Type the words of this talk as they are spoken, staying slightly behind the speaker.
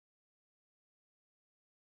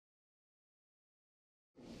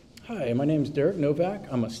Hi, my name is Derek Novak.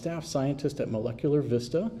 I'm a staff scientist at Molecular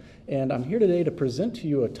Vista, and I'm here today to present to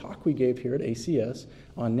you a talk we gave here at ACS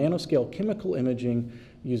on nanoscale chemical imaging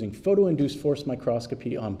using photo-induced force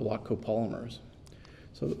microscopy on block copolymers.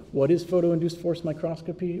 So what is photo-induced force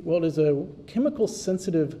microscopy? Well, it is a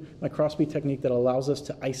chemical-sensitive microscopy technique that allows us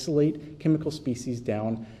to isolate chemical species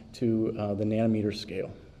down to the nanometer scale.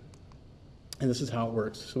 And this is how it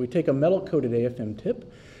works. So we take a metal-coated AFM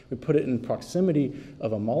tip, we put it in proximity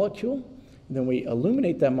of a molecule, and then we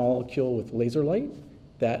illuminate that molecule with laser light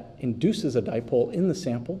that induces a dipole in the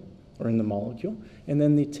sample or in the molecule, and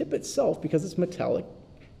then the tip itself, because it's metallic,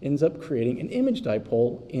 ends up creating an image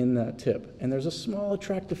dipole in that tip. And there's a small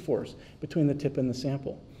attractive force between the tip and the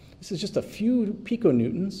sample. This is just a few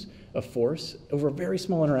piconewtons of force over a very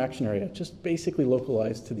small interaction area, just basically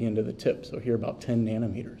localized to the end of the tip, so here about 10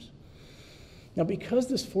 nanometers. Now, because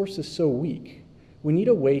this force is so weak, we need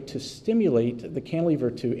a way to stimulate the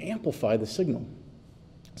cantilever to amplify the signal.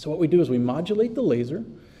 So what we do is we modulate the laser.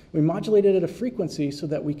 We modulate it at a frequency so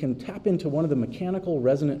that we can tap into one of the mechanical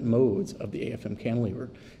resonant modes of the AFM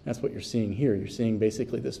cantilever. That's what you're seeing here. You're seeing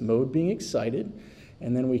basically this mode being excited,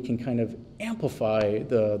 and then we can kind of amplify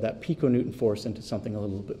that piconewton force into something a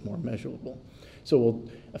little bit more measurable. So we'll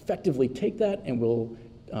effectively take that and we'll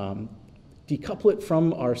decouple it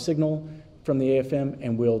from our signal from the AFM,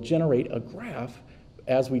 and we'll generate a graph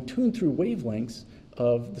as we tune through wavelengths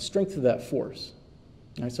of the strength of that force.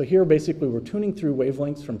 All right, so here basically we're tuning through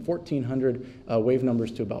wavelengths from 1400 wave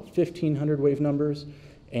numbers to about 1500 wave numbers,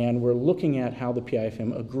 and we're looking at how the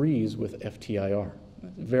PIFM agrees with FTIR.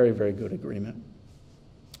 Very, very good agreement.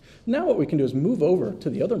 Now what we can do is move over to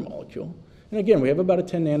the other molecule. And again, we have about a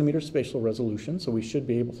 10 nanometer spatial resolution, so we should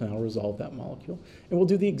be able to now resolve that molecule. And we'll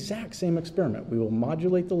do the exact same experiment. We will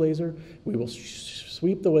modulate the laser, we will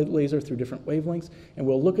sweep the laser through different wavelengths, and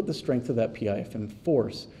we'll look at the strength of that PIFM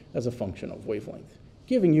force as a function of wavelength,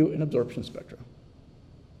 giving you an absorption spectra.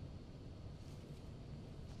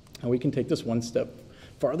 And we can take this one step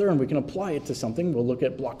farther and we can apply it to something. We'll look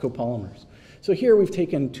at block copolymers. So here we've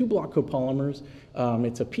taken two block copolymers.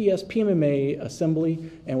 It's a PS-b-PMMA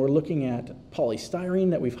assembly, and we're looking at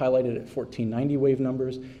polystyrene that we've highlighted at 1490 wave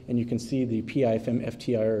numbers, and you can see the PIFM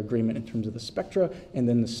FTIR agreement in terms of the spectra, and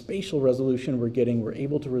then the spatial resolution we're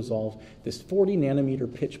able to resolve this 40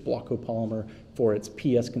 nanometer pitch block copolymer for its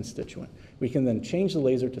PS constituent. We can then change the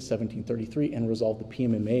laser to 1733 and resolve the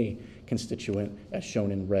PMMA constituent as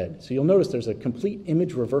shown in red. So you'll notice there's a complete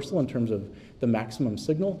image reversal in terms of the maximum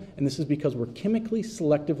signal, and this is because we're chemically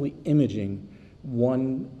selectively imaging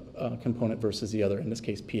one component versus the other, in this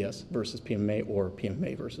case PS versus PMMA or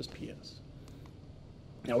PMMA versus PS.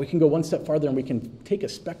 Now we can go one step farther and we can take a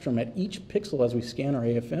spectrum at each pixel as we scan our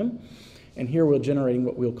AFM, and here we're generating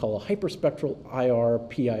what we'll call a hyperspectral IR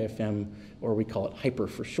PIFM, or we call it hyper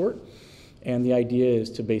for short. And the idea is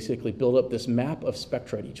to basically build up this map of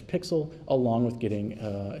spectra at each pixel along with getting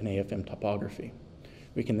an AFM topography.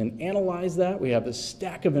 We can then analyze that. We have this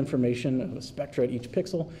stack of information of a spectra at each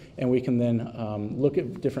pixel, and we can then look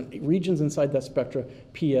at different regions inside that spectra,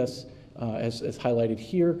 PS as highlighted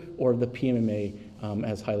here, or the PMMA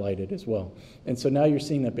as highlighted as well. And so now you're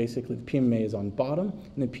seeing that basically the PMMA is on bottom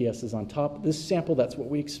and the PS is on top. This sample, that's what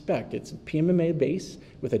we expect. It's a PMMA base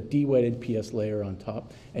with a de-wetted PS layer on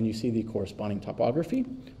top, and you see the corresponding topography.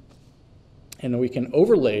 And then we can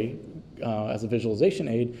overlay, as a visualization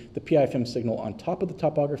aid, the PIFM signal on top of the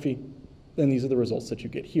topography. Then these are the results that you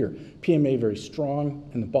get here. PMA very strong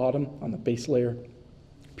in the bottom on the base layer,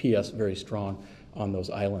 PS very strong on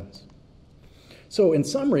those islands. So in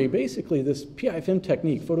summary, basically this PIFM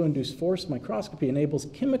technique, photo-induced force microscopy, enables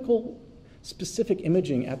chemical-specific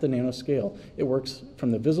imaging at the nanoscale. It works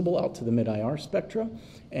from the visible out to the mid-IR spectra,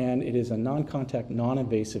 and it is a non-contact,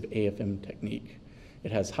 non-invasive AFM technique.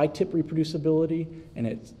 It has high tip reproducibility, and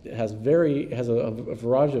it has a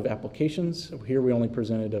variety of applications. Here we only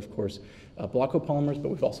presented, of course, block copolymers, but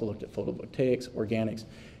we've also looked at photovoltaics, organics,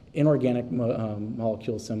 inorganic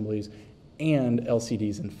molecule assemblies, and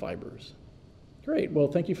LCDs and fibers. Great. Well,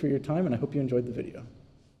 thank you for your time, and I hope you enjoyed the video.